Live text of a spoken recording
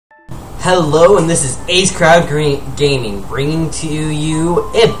Hello, and this is AceCrowdGaming, bringing to you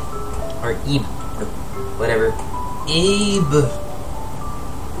Ib, or Ebe, or whatever. Abe.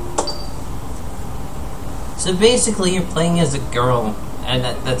 So basically, you're playing as a girl, and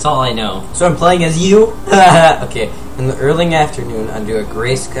that's all I know. So I'm playing as you? Okay, in the early afternoon, under a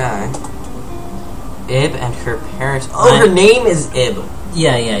gray sky, Ib and her parents... Oh, her name is Ib.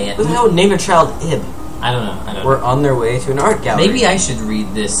 Yeah. Who the hell would name their child Ib? I don't know. We're on their way to an art gallery. Maybe I should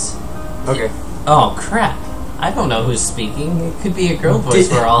read this. Okay. Oh, crap. I don't know who's speaking. It could be a girl voice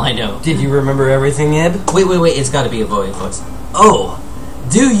for all I know. Did you remember everything, Ib? Wait. It's gotta be a boy voice. Oh,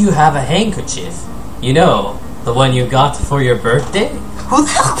 do you have a handkerchief? You know, the one you got for your birthday? Who the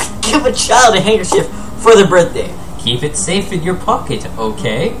hell would give a child a handkerchief for their birthday? Keep it safe in your pocket,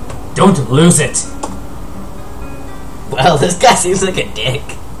 okay? Don't lose it. Well, this guy seems like a dick.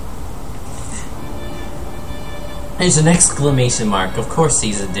 There's an exclamation mark. Of course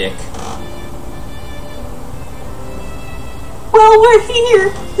he's a dick. Well, we're here.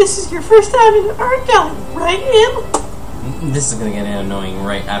 This is your first time in the art gallery, right, Ib? This is gonna get annoying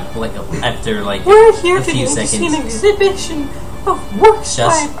right after like we're here a few today to see seconds. an exhibition of works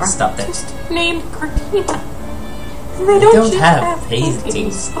by an Stop that. artist named Cortina. And they don't just have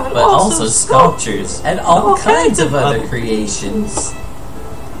paintings, but also sculptures and all kinds of other creations.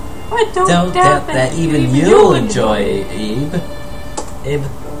 I don't doubt that even you'll enjoy, Ebe. Ebe.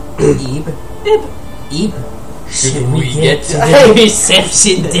 Should we get to the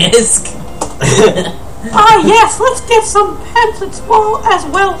reception desk? Yes, let's get some pamphlets as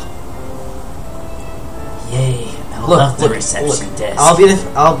well. Yay, I love the reception desk.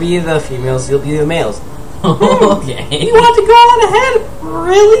 I'll be the females, you'll be the males. Okay. You want to go on ahead?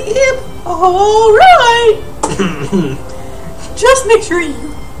 Really, Ib? Alright. Just make sure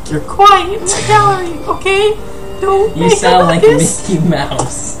you're quiet in the gallery, okay? Don't You make sound like this. Mickey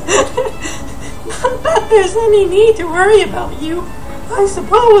Mouse. Not that there's any need to worry about you, I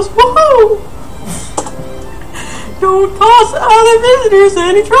suppose. Whoa! Don't cause other visitors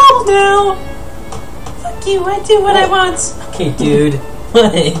any trouble now. Fuck you, I do what I want. Okay, dude.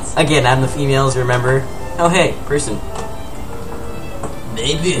 What? Again, I'm the females, remember? Oh, hey, person.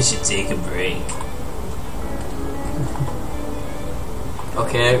 Maybe I should take a break.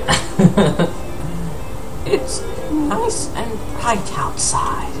 Okay. It's nice and bright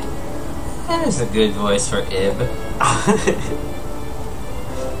outside. That is a good voice for Ib.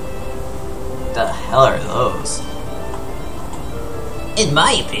 The hell are those? In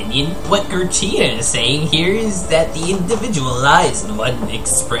my opinion, what Gertina is saying here is that the individual lies in one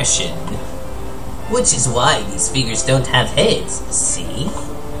expression. Which is why these figures don't have heads, see?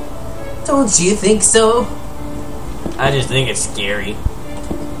 Don't you think so? I just think it's scary.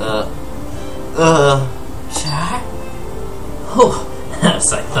 Sure. Oh,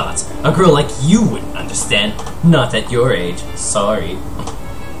 as I thought. A girl like you wouldn't understand. Not at your age. Sorry.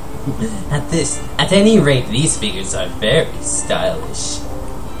 At any rate, these figures are very stylish.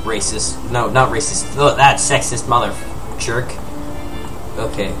 Racist. No, not racist. Oh, that sexist mother jerk.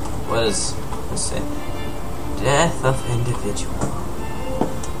 Okay, what does this say? Death of individual.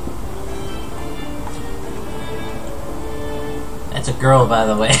 That's a girl, by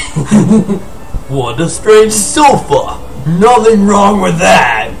the way. What a strange sofa! Nothing wrong with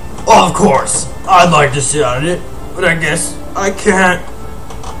that! Of course, I'd like to sit on it, but I guess I can't.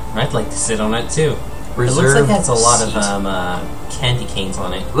 I'd like to sit on it too. Reserved it looks like it has a lot seat. of candy canes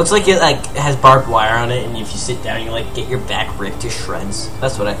on it. Looks like it has barbed wire on it, and if you sit down, you get your back ripped to shreds.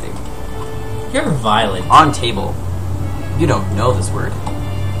 That's what I think. You're violent. On table. You don't know this word.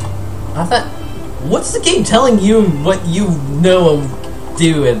 I thought, what's the game telling you what you know and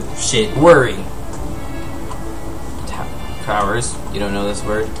do and shit? Worry. Towers. You don't know this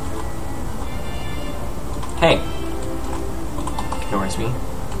word. Hey. Ignores me.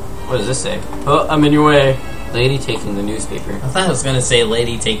 What does this say? Oh, I'm in your way. Lady taking the newspaper. I thought I was gonna say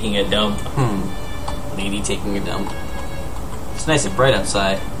lady taking a dump. Lady taking a dump. It's nice and bright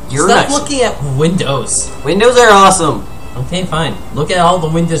outside. You're Stop nice. looking at windows. Windows are awesome. Okay, fine. Look at all the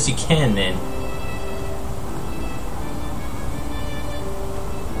windows you can, then.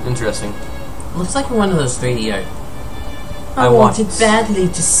 Interesting. Looks like one of those 3D art. I I wanted want- badly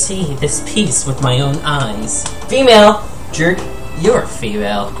to see this piece with my own eyes. Female. Jerk. You're a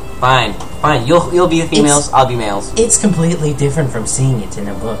female. Fine. You'll be the females. I'll be males. It's completely different from seeing it in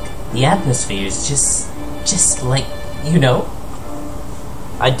a book. The atmosphere is just like, you know.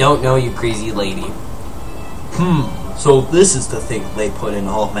 I don't know, you crazy lady. So this is the thing they put in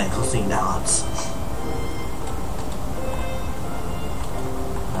all magazine ads.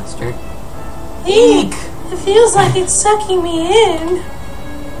 Master. Eek! It feels like it's sucking me in.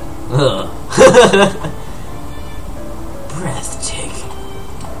 Ugh. Breathtaking.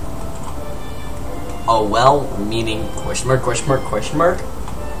 Oh well, meaning question mark, question mark, question mark.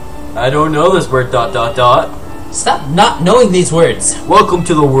 I don't know this word, dot, dot, dot. Stop not knowing these words. Welcome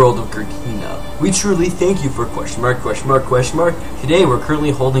to the world of Gertina. We truly thank you for question mark, question mark, question mark. Today we're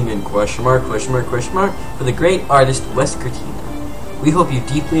currently holding in question mark, question mark, question mark for the great artist West Gertina. We hope you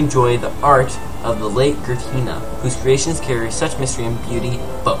deeply enjoy the art of the late Gertina, whose creations carry such mystery and beauty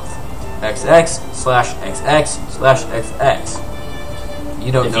both. XX/XX/XX.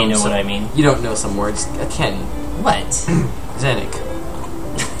 You don't If know you know some, what I mean. You don't know some words, Kenny. What? Zenik.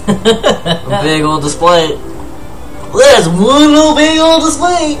 A big old display. There's one little big old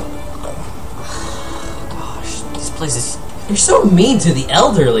display. Gosh, this place is. You're so mean to the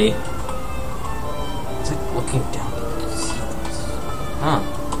elderly. It's like looking down. Huh.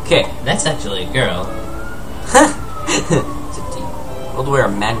 Okay. That's actually a girl. It's a deep world where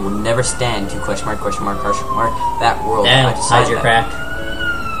a man will never stand to question mark, question mark, question mark. That world. Damn, I decided hide your that. crack.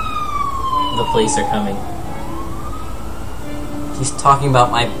 The police are coming. He's talking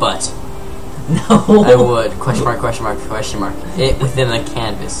about my butt. No. I would. Question mark, question mark, question mark. It within a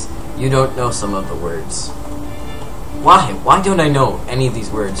canvas. You don't know some of the words. Why? Why don't I know any of these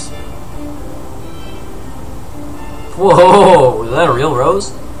words? Whoa! Is that a real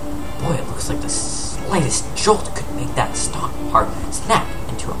rose? Boy, it looks like the slightest jolt could make that stalk part snap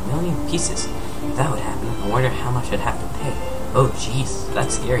into a million pieces. If that would happen, I wonder how much I'd have to pay. Oh, jeez,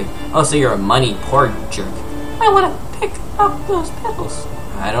 that's scary. Oh, so you're a money poor jerk. I want to pick up those petals.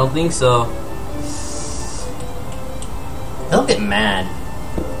 I don't think so. They'll get mad.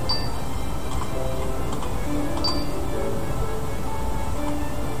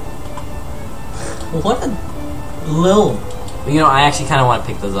 What a little... You know, I actually kind of want to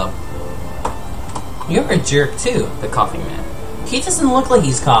pick those up. You're a jerk, too. The coughing man. He doesn't look like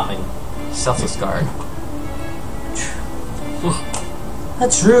he's coughing. Self-scarred. A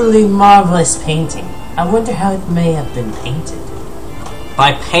truly marvelous painting. I wonder how it may have been painted.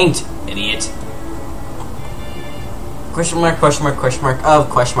 By paint, idiot. Question mark, question mark, question mark, of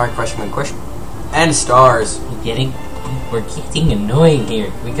question mark, question mark, question. And stars. We're getting annoying here.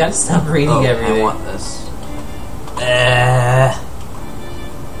 We gotta stop reading everything. I want this.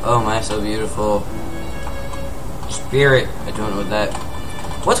 Oh my, so beautiful. Spirit. I don't know what that.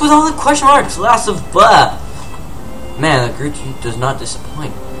 What's with all the question marks? Lots of blah. Man, the Gertrude does not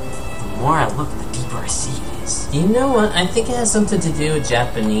disappoint. The more I look, the deeper I see it is. You know what? I think it has something to do with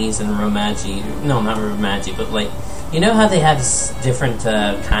Japanese and Romaji. No, not Romaji, but like, you know how they have different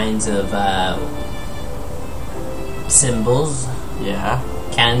kinds of symbols? Yeah.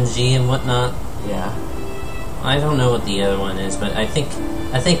 Kanji and whatnot. Yeah. I don't know what the other one is, but I think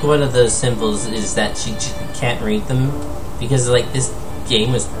one of those symbols is that she can't read them because like this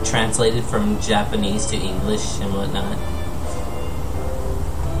game was translated from Japanese to English and whatnot.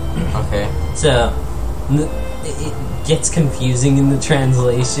 Okay. So it gets confusing in the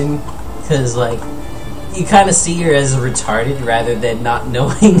translation because like you kind of see her as retarded rather than not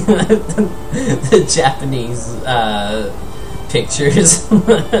knowing the Japanese pictures.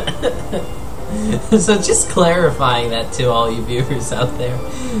 So just clarifying that to all you viewers out there.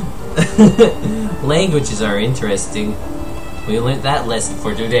 Languages are interesting. We learned that lesson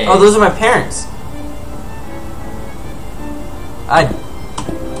for today. Oh, those are my parents.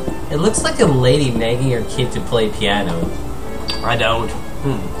 It looks like a lady nagging her kid to play piano. I don't.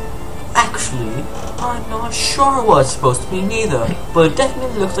 Actually, I'm not sure what it's supposed to mean either, but it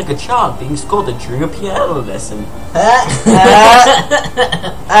definitely looks like a child being scolded during a piano lesson.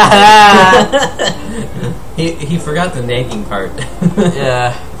 He forgot the nagging part.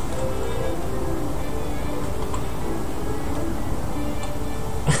 Yeah.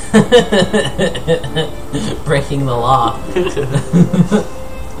 Breaking the law.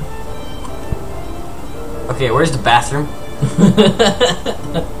 Okay, where's the bathroom?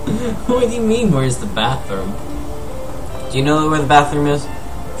 What do you mean, where's the bathroom? Do you know where the bathroom is?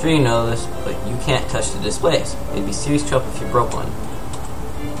 I'm sure you know this, but you can't touch the displays. It'd be serious trouble if you broke one.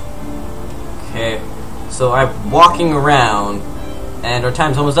 Okay, so I'm walking around, and our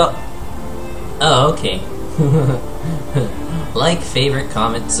time's almost up. Oh, okay. Like, favorite,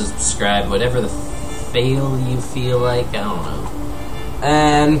 comment, subscribe, whatever the fail you feel like, I don't know.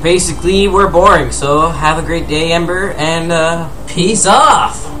 And basically, we're boring, so have a great day, Ember, and peace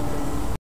off!